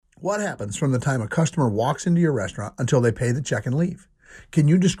What happens from the time a customer walks into your restaurant until they pay the check and leave? Can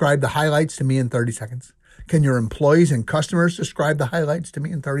you describe the highlights to me in 30 seconds? Can your employees and customers describe the highlights to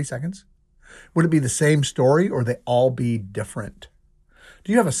me in 30 seconds? Would it be the same story or they all be different?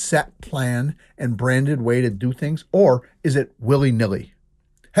 Do you have a set plan and branded way to do things, or is it willy-nilly?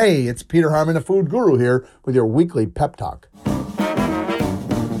 Hey, it's Peter Harmon, the Food Guru here with your weekly pep talk.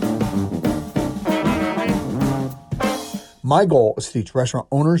 My goal is to teach restaurant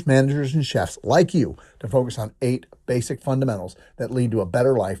owners, managers, and chefs like you to focus on 8 basic fundamentals that lead to a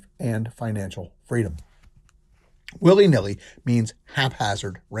better life and financial freedom. Willy-nilly means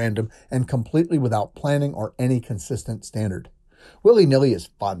haphazard, random, and completely without planning or any consistent standard. Willy-nilly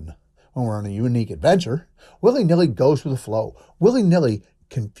is fun. When we're on a unique adventure, willy-nilly goes with the flow. Willy-nilly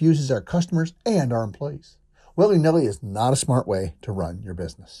confuses our customers and our employees. Willy-nilly is not a smart way to run your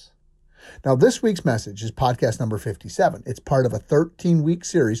business. Now, this week's message is podcast number 57. It's part of a 13-week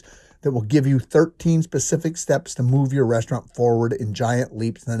series that will give you 13 specific steps to move your restaurant forward in giant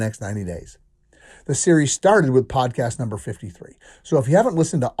leaps in the next 90 days. The series started with podcast number 53. So if you haven't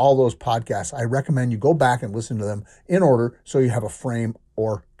listened to all those podcasts, I recommend you go back and listen to them in order so you have a frame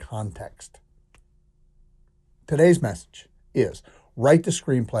or context. Today's message is write the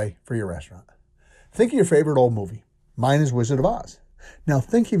screenplay for your restaurant. Think of your favorite old movie. Mine is Wizard of Oz. Now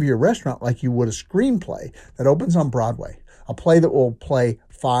think of your restaurant like you would a screenplay that opens on Broadway, a play that will play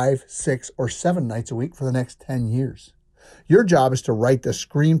 5, 6, or 7 nights a week for the next 10 years. Your job is to write the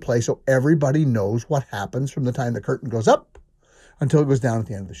screenplay so everybody knows what happens from the time the curtain goes up until it goes down at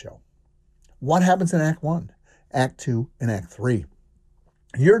the end of the show. What happens in Act 1, Act 2, and Act 3?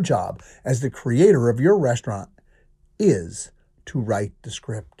 Your job as the creator of your restaurant is to write the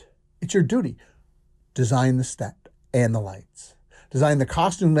script. It's your duty. Design the set and the lights. Design the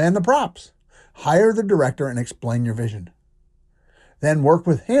costume and the props. Hire the director and explain your vision. Then work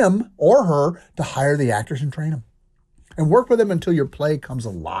with him or her to hire the actors and train them. And work with them until your play comes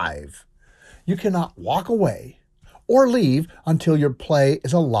alive. You cannot walk away or leave until your play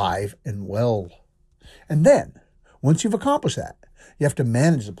is alive and well. And then, once you've accomplished that, you have to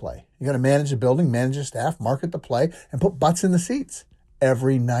manage the play. You got to manage the building, manage the staff, market the play, and put butts in the seats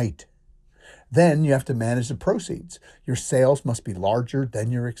every night. Then you have to manage the proceeds. Your sales must be larger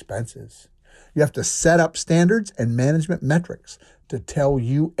than your expenses. You have to set up standards and management metrics to tell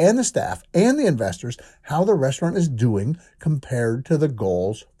you and the staff and the investors how the restaurant is doing compared to the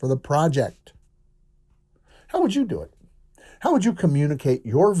goals for the project. How would you do it? How would you communicate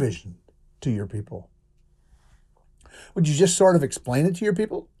your vision to your people? Would you just sort of explain it to your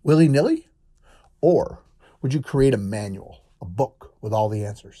people, willy-nilly? Or would you create a manual, a book with all the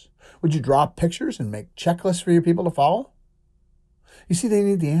answers? Would you draw pictures and make checklists for your people to follow? You see, they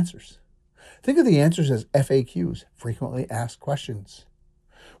need the answers. Think of the answers as FAQs, frequently asked questions.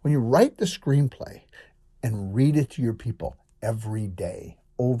 When you write the screenplay and read it to your people every day,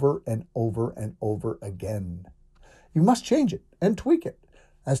 over and over and over again, you must change it and tweak it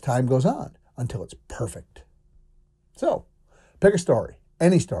as time goes on until it's perfect. So, pick a story,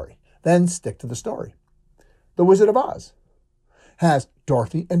 any story, then stick to the story. The Wizard of Oz has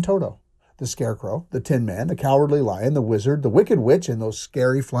Dorothy and Toto, the Scarecrow, the Tin Man, the Cowardly Lion, the Wizard, the Wicked Witch, and those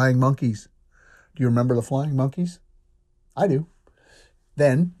scary flying monkeys. Do you remember the flying monkeys? I do.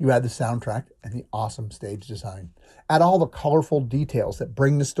 Then you add the soundtrack and the awesome stage design. Add all the colorful details that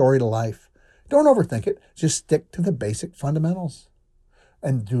bring the story to life. Don't overthink it. Just stick to the basic fundamentals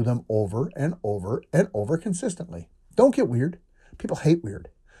and do them over and over and over consistently. Don't get weird. People hate weird.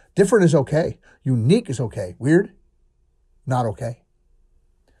 Different is okay. Unique is okay. Weird, not okay.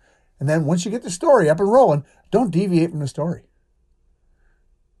 And then once you get the story up and rolling, don't deviate from the story.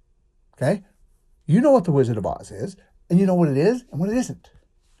 Okay? You know what the Wizard of Oz is, and you know what it is and what it isn't.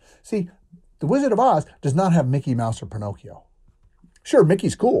 See, the Wizard of Oz does not have Mickey Mouse or Pinocchio. Sure,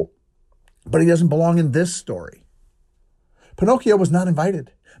 Mickey's cool, but he doesn't belong in this story. Pinocchio was not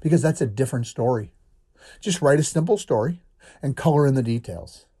invited because that's a different story. Just write a simple story and color in the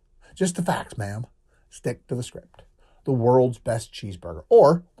details. Just the facts, ma'am. Stick to the script. The world's best cheeseburger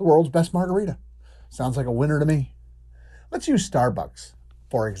or the world's best margarita. Sounds like a winner to me. Let's use Starbucks,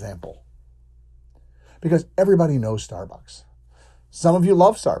 for example, because everybody knows Starbucks. Some of you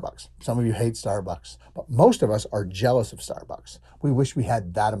love Starbucks. Some of you hate Starbucks. But most of us are jealous of Starbucks. We wish we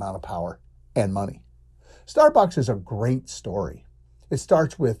had that amount of power and money. Starbucks is a great story. It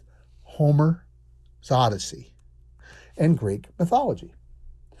starts with Homer's Odyssey and Greek mythology.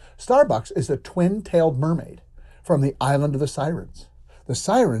 Starbucks is the twin-tailed mermaid from the island of the Sirens. The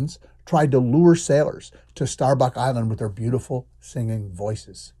Sirens tried to lure sailors to Starbuck Island with their beautiful singing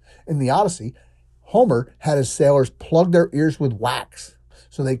voices. In the Odyssey, Homer had his sailors plug their ears with wax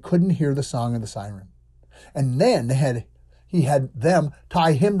so they couldn't hear the song of the siren. And then he had them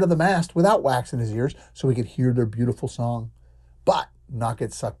tie him to the mast without wax in his ears so he could hear their beautiful song, but not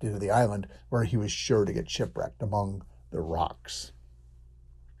get sucked into the island where he was sure to get shipwrecked among the rocks.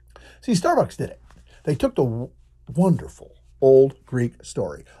 See, Starbucks did it. They took the wonderful old Greek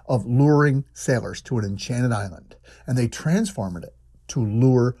story of luring sailors to an enchanted island, and they transformed it to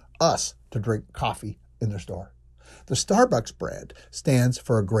lure us to drink coffee in their store. The Starbucks brand stands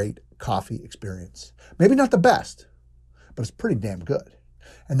for a great coffee experience. Maybe not the best, but it's pretty damn good.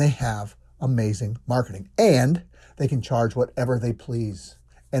 And they have amazing marketing, and they can charge whatever they please,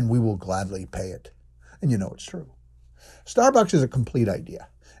 and we will gladly pay it. And you know it's true. Starbucks is a complete idea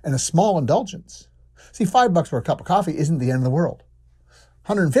and a small indulgence. See, $5 for a cup of coffee isn't the end of the world.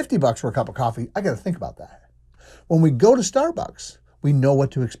 $150 for a cup of coffee, I got to think about that. When we go to Starbucks, we know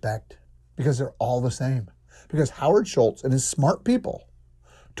what to expect because they're all the same. Because Howard Schultz and his smart people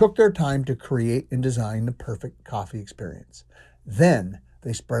took their time to create and design the perfect coffee experience. Then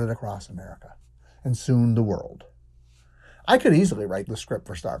they spread it across America and soon the world. I could easily write the script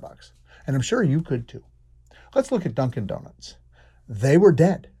for Starbucks, and I'm sure you could too. Let's look at Dunkin' Donuts. They were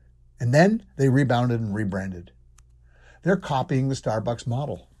dead, and then they rebounded and rebranded. They're copying the Starbucks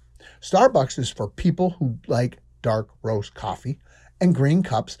model. Starbucks is for people who like dark roast coffee and green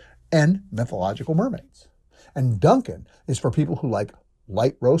cups and mythological mermaids. And Dunkin' is for people who like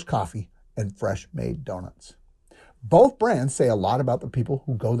light roast coffee and fresh made donuts. Both brands say a lot about the people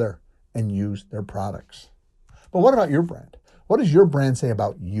who go there and use their products. But what about your brand? What does your brand say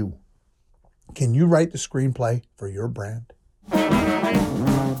about you? Can you write the screenplay for your brand?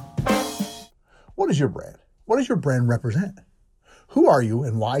 What is your brand? What does your brand represent? Who are you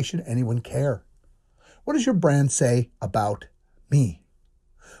and why should anyone care? What does your brand say about me?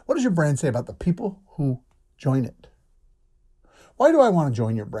 What does your brand say about the people who join it? Why do I want to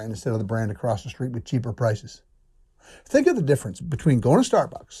join your brand instead of the brand across the street with cheaper prices? Think of the difference between going to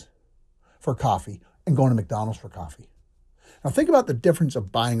Starbucks for coffee and going to McDonald's for coffee. Now think about the difference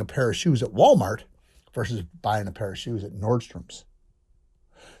of buying a pair of shoes at Walmart versus buying a pair of shoes at Nordstrom's.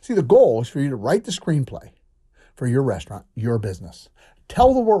 See, the goal is for you to write the screenplay for your restaurant, your business.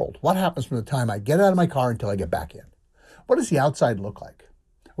 Tell the world what happens from the time I get out of my car until I get back in. What does the outside look like?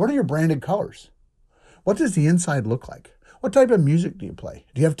 What are your branded colors? What does the inside look like? What type of music do you play?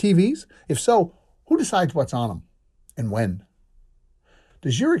 Do you have TVs? If so, who decides what's on them and when?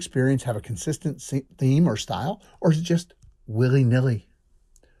 Does your experience have a consistent theme or style, or is it just willy-nilly?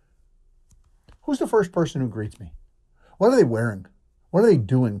 Who's the first person who greets me? What are they wearing? What are they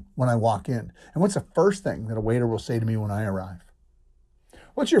doing when I walk in? And what's the first thing that a waiter will say to me when I arrive?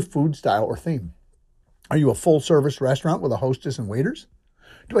 What's your food style or theme? Are you a full-service restaurant with a hostess and waiters?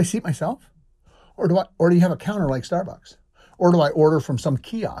 Do I seat myself? Or do you have a counter like Starbucks? Or do I order from some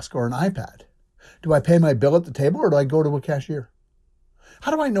kiosk or an iPad? Do I pay my bill at the table or do I go to a cashier?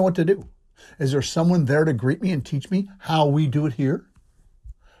 How do I know what to do? Is there someone there to greet me and teach me how we do it here?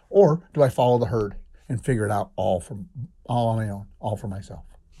 Or do I follow the herd and figure it out all on my own, all for myself?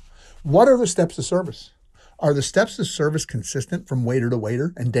 What are the steps of service? Are the steps of service consistent from waiter to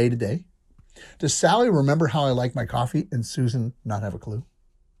waiter and day to day? Does Sally remember how I like my coffee and Susan not have a clue?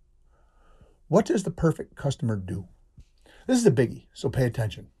 What does the perfect customer do? This is a biggie, so pay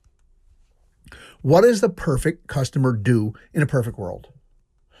attention. What does the perfect customer do in a perfect world?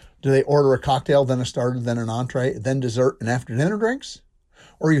 Do they order a cocktail, then a starter, then an entree, then dessert and after dinner drinks?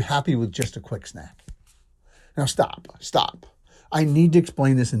 Or are you happy with just a quick snack? Now stop. I need to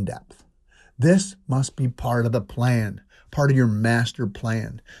explain this in depth. This must be part of the plan, part of your master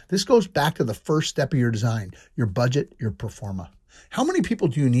plan. This goes back to the first step of your design, your budget, your pro forma. How many people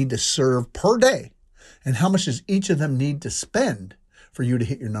do you need to serve per day? And how much does each of them need to spend for you to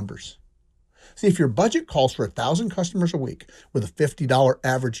hit your numbers? See, if your budget calls for 1,000 customers a week with a $50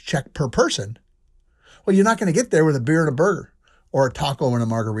 average check per person, well, you're not going to get there with a beer and a burger or a taco and a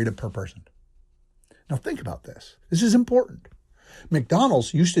margarita per person. Now think about this. This is important.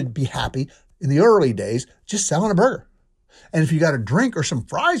 McDonald's used to be happy in the early days just selling a burger. And if you got a drink or some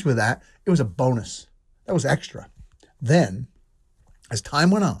fries with that, it was a bonus. That was extra. Then, as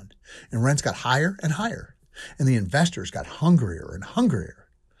time went on and rents got higher and higher and the investors got hungrier and hungrier,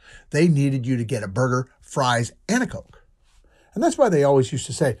 they needed you to get a burger, fries, and a Coke. And that's why they always used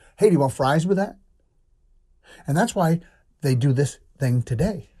to say, hey, do you want fries with that? And that's why they do this thing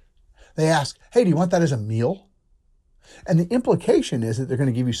today. They ask, hey, do you want that as a meal? And the implication is that they're going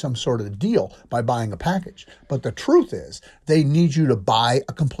to give you some sort of deal by buying a package. But the truth is they need you to buy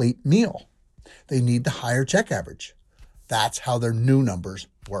a complete meal. They need the higher check average. That's how their new numbers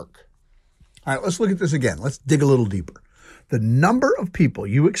work. All right, let's look at this again. Let's dig a little deeper. The number of people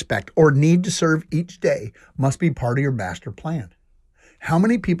you expect or need to serve each day must be part of your master plan. How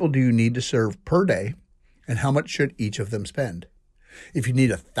many people do you need to serve per day, and how much should each of them spend? If you need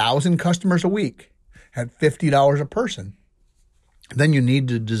 1,000 customers a week at $50 a person, then you need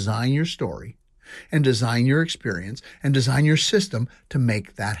to design your story and design your experience and design your system to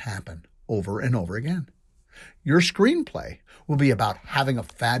make that happen over and over again. Your screenplay will be about having a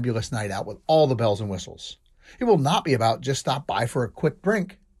fabulous night out with all the bells and whistles. It will not be about just stop by for a quick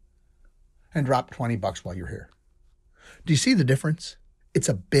drink and drop $20 while you're here. Do you see the difference? It's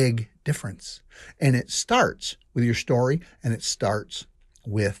a big difference. And it starts with your story, and it starts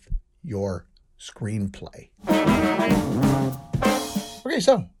with your screenplay. Okay,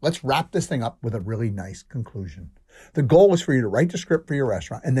 so let's wrap this thing up with a really nice conclusion. The goal is for you to write the script for your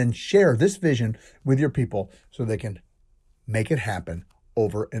restaurant and then share this vision with your people so they can make it happen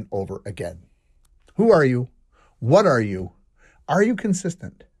over and over again. Who are you? What are you? Are you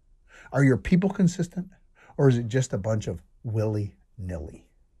consistent? Are your people consistent? Or is it just a bunch of willy-nilly?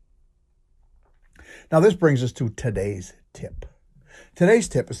 Now, this brings us to today's tip. Today's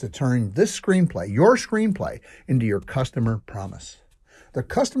tip is to turn this screenplay, your screenplay, into your customer promise. The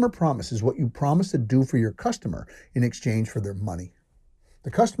customer promise is what you promise to do for your customer in exchange for their money.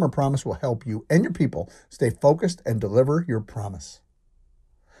 The customer promise will help you and your people stay focused and deliver your promise.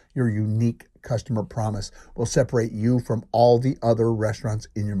 Your unique customer promise will separate you from all the other restaurants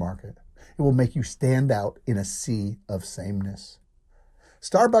in your market. It will make you stand out in a sea of sameness.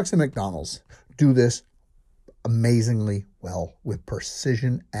 Starbucks and McDonald's do this amazingly well with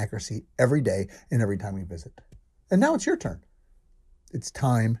precision accuracy every day and every time we visit. And now it's your turn. It's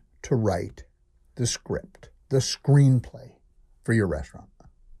time to write the script, the screenplay for your restaurant.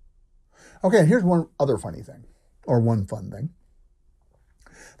 Okay, here's one other funny thing, or one fun thing.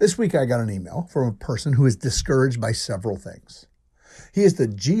 This week I got an email from a person who is discouraged by several things. He is the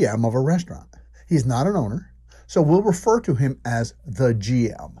GM of a restaurant. He's not an owner, so we'll refer to him as the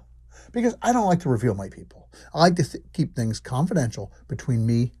GM because I don't like to reveal my people. I like to keep things confidential between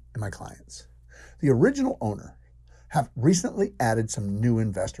me and my clients. The original owner have recently added some new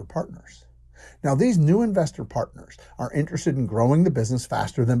investor partners. Now, these new investor partners are interested in growing the business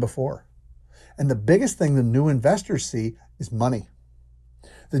faster than before. And the biggest thing the new investors see is money.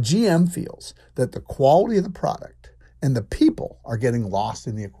 The GM feels that the quality of the product and the people are getting lost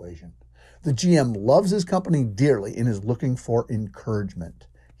in the equation. The GM loves his company dearly and is looking for encouragement.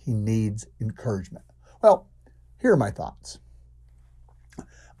 He needs encouragement. Well, here are my thoughts.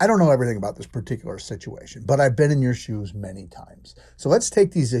 I don't know everything about this particular situation, but I've been in your shoes many times. So let's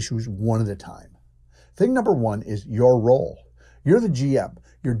take these issues one at a time. Thing number one is your role. You're the GM.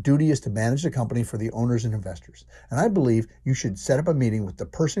 Your duty is to manage the company for the owners and investors. And I believe you should set up a meeting with the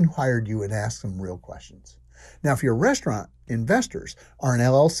person who hired you and ask them real questions. Now, if your restaurant investors are an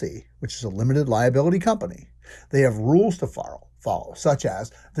LLC, which is a limited liability company, they have rules to follow, such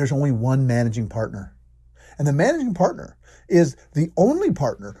as there's only one managing partner. And the managing partner is the only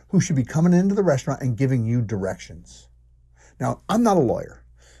partner who should be coming into the restaurant and giving you directions. Now, I'm not a lawyer,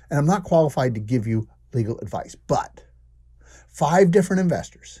 and I'm not qualified to give you legal advice, but 5 different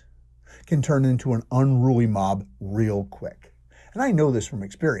investors can turn into an unruly mob real quick. And I know this from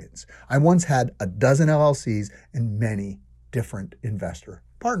experience. I once had a dozen LLCs and many different investor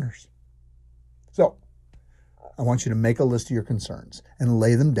partners. So I want you to make a list of your concerns and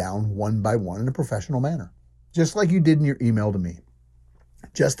lay them down one by one in a professional manner, just like you did in your email to me.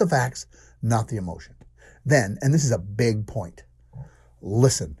 Just the facts, not the emotion. Then, and this is a big point,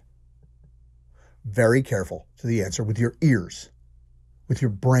 listen. Very careful to the answer with your ears, with your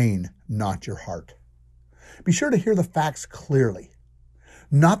brain, not your heart. Be sure to hear the facts clearly,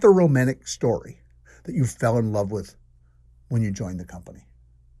 not the romantic story that you fell in love with when you joined the company.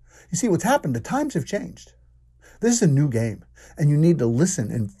 You see, what's happened, the times have changed. This is a new game, and you need to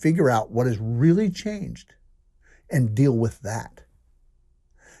listen and figure out what has really changed and deal with that.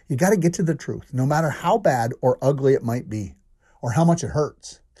 You got to get to the truth, no matter how bad or ugly it might be, or how much it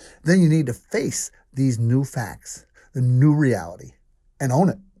hurts. Then you need to face these new facts, the new reality, and own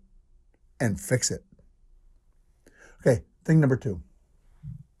it and fix it. Okay, thing number 2.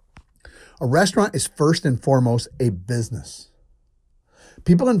 A restaurant is first and foremost a business.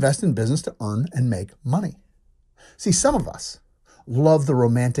 People invest in business to earn and make money. See, some of us love the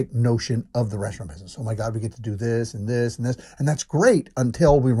romantic notion of the restaurant business. Oh my God, we get to do this and this and this, and that's great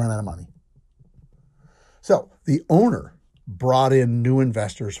until we run out of money. So the owner brought in new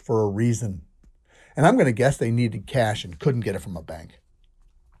investors for a reason. And I'm going to guess they needed cash and couldn't get it from a bank.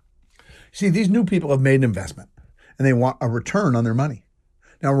 See, these new people have made an investment and they want a return on their money.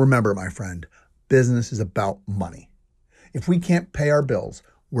 Now remember, my friend, business is about money. If we can't pay our bills,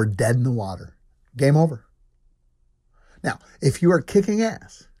 we're dead in the water. Game over. Now, if you are kicking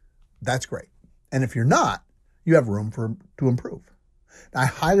ass, that's great. And if you're not, you have room to improve. Now, I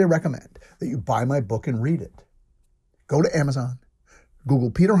highly recommend that you buy my book and read it. Go to Amazon,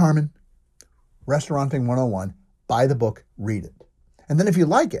 Google Peter Harmon, Restauranting 101, buy the book, read it. And then if you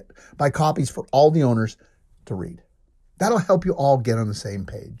like it, buy copies for all the owners to read. That'll help you all get on the same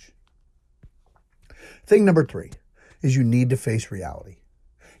page. Thing number 3 is you need to face reality.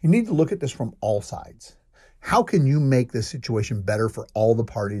 You need to look at this from all sides. How can you make this situation better for all the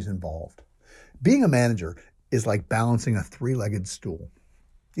parties involved? Being a manager is like balancing a 3-legged stool.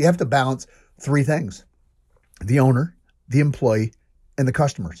 You have to balance 3 things: the owner, the employee, and the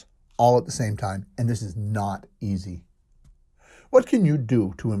customers, all at the same time. And this is not easy. What can you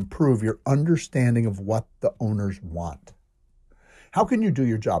do to improve your understanding of what the owners want? How can you do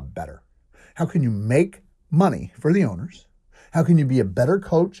your job better? How can you make money for the owners? How can you be a better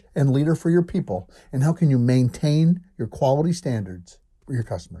coach and leader for your people? And how can you maintain your quality standards for your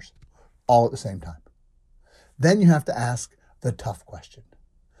customers, all at the same time? Then you have to ask the tough question.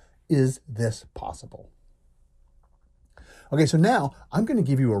 Is this possible? Okay, so now I'm going to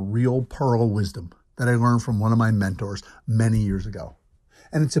give you a real pearl of wisdom that I learned from one of my mentors many years ago.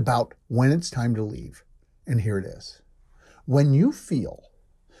 And it's about when it's time to leave. And here it is. When you feel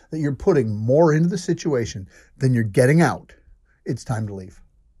that you're putting more into the situation than you're getting out, it's time to leave.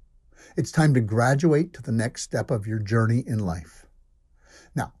 It's time to graduate to the next step of your journey in life.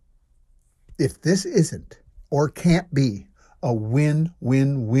 Now, if this isn't or can't be a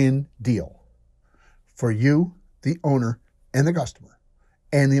win-win-win deal for you, the owner, and the customer,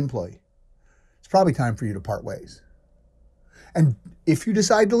 and the employee, it's probably time for you to part ways. And if you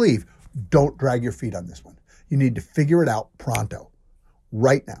decide to leave, don't drag your feet on this one. You need to figure it out pronto,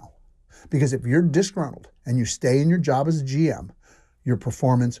 right now. Because if you're disgruntled and you stay in your job as a GM, your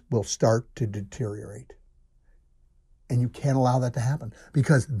performance will start to deteriorate. And you can't allow that to happen,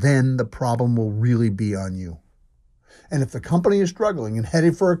 because then the problem will really be on you. And if the company is struggling and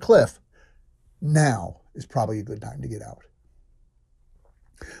headed for a cliff, now is probably a good time to get out.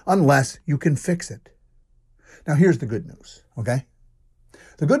 Unless you can fix it. Now, here's the good news, okay?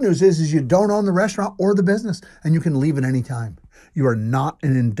 The good news is you don't own the restaurant or the business, and you can leave at any time. You are not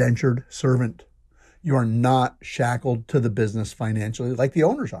an indentured servant. You are not shackled to the business financially like the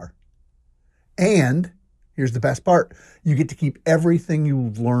owners are. And here's the best part. You get to keep everything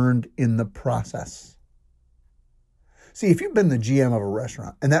you've learned in the process. See, if you've been the GM of a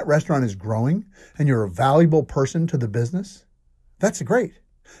restaurant and that restaurant is growing and you're a valuable person to the business, that's great.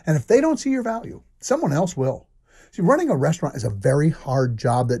 And if they don't see your value, someone else will. See, running a restaurant is a very hard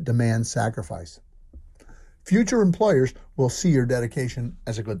job that demands sacrifice. Future employers will see your dedication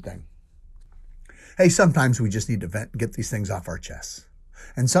as a good thing. Hey, sometimes we just need to vent and get these things off our chests.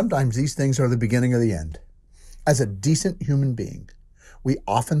 And sometimes these things are the beginning of the end. As a decent human being, we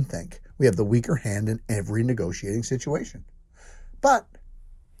often think we have the weaker hand in every negotiating situation. But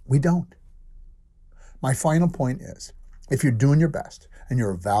we don't. My final point is, if you're doing your best and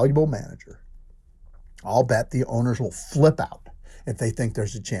you're a valuable manager, I'll bet the owners will flip out if they think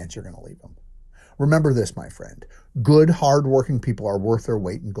there's a chance you're going to leave them. Remember this, my friend. Good, hard-working people are worth their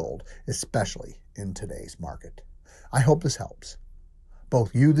weight in gold, especially in today's market. I hope this helps.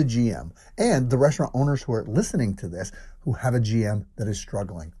 Both you, the GM, and the restaurant owners who are listening to this who have a GM that is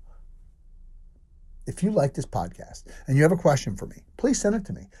struggling. If you like this podcast and you have a question for me, please send it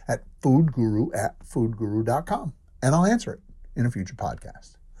to me at foodguru@foodguru.com, and I'll answer it in a future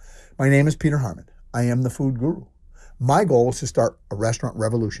podcast. My name is Peter Harmon. I am the Food Guru. My goal is to start a restaurant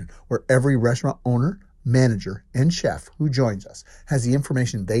revolution where every restaurant owner, manager, and chef who joins us has the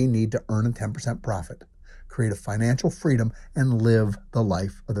information they need to earn a 10% profit, create a financial freedom, and live the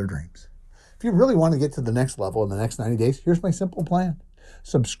life of their dreams. If you really want to get to the next level in the next 90 days, here's my simple plan.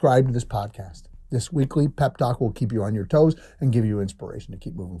 Subscribe to this podcast. This weekly pep talk will keep you on your toes and give you inspiration to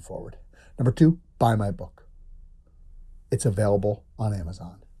keep moving forward. Number 2, buy my book. It's available on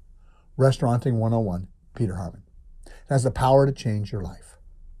Amazon. Restauranting 101, Peter Harmon. It has the power to change your life.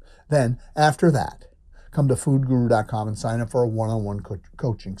 Then, after that, come to foodguru.com and sign up for a one-on-one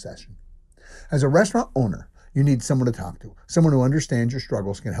coaching session. As a restaurant owner, you need someone to talk to, someone who understands your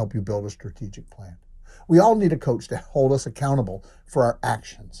struggles and can help you build a strategic plan. We all need a coach to hold us accountable for our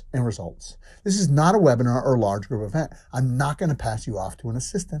actions and results. This is not a webinar or a large group event. I'm not going to pass you off to an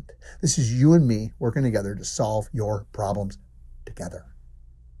assistant. This is you and me working together to solve your problems together.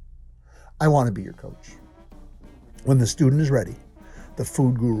 I want to be your coach. When the student is ready, the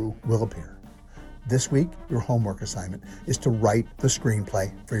Food Guru will appear. This week, your homework assignment is to write the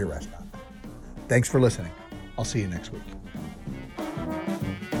screenplay for your restaurant. Thanks for listening. I'll see you next week.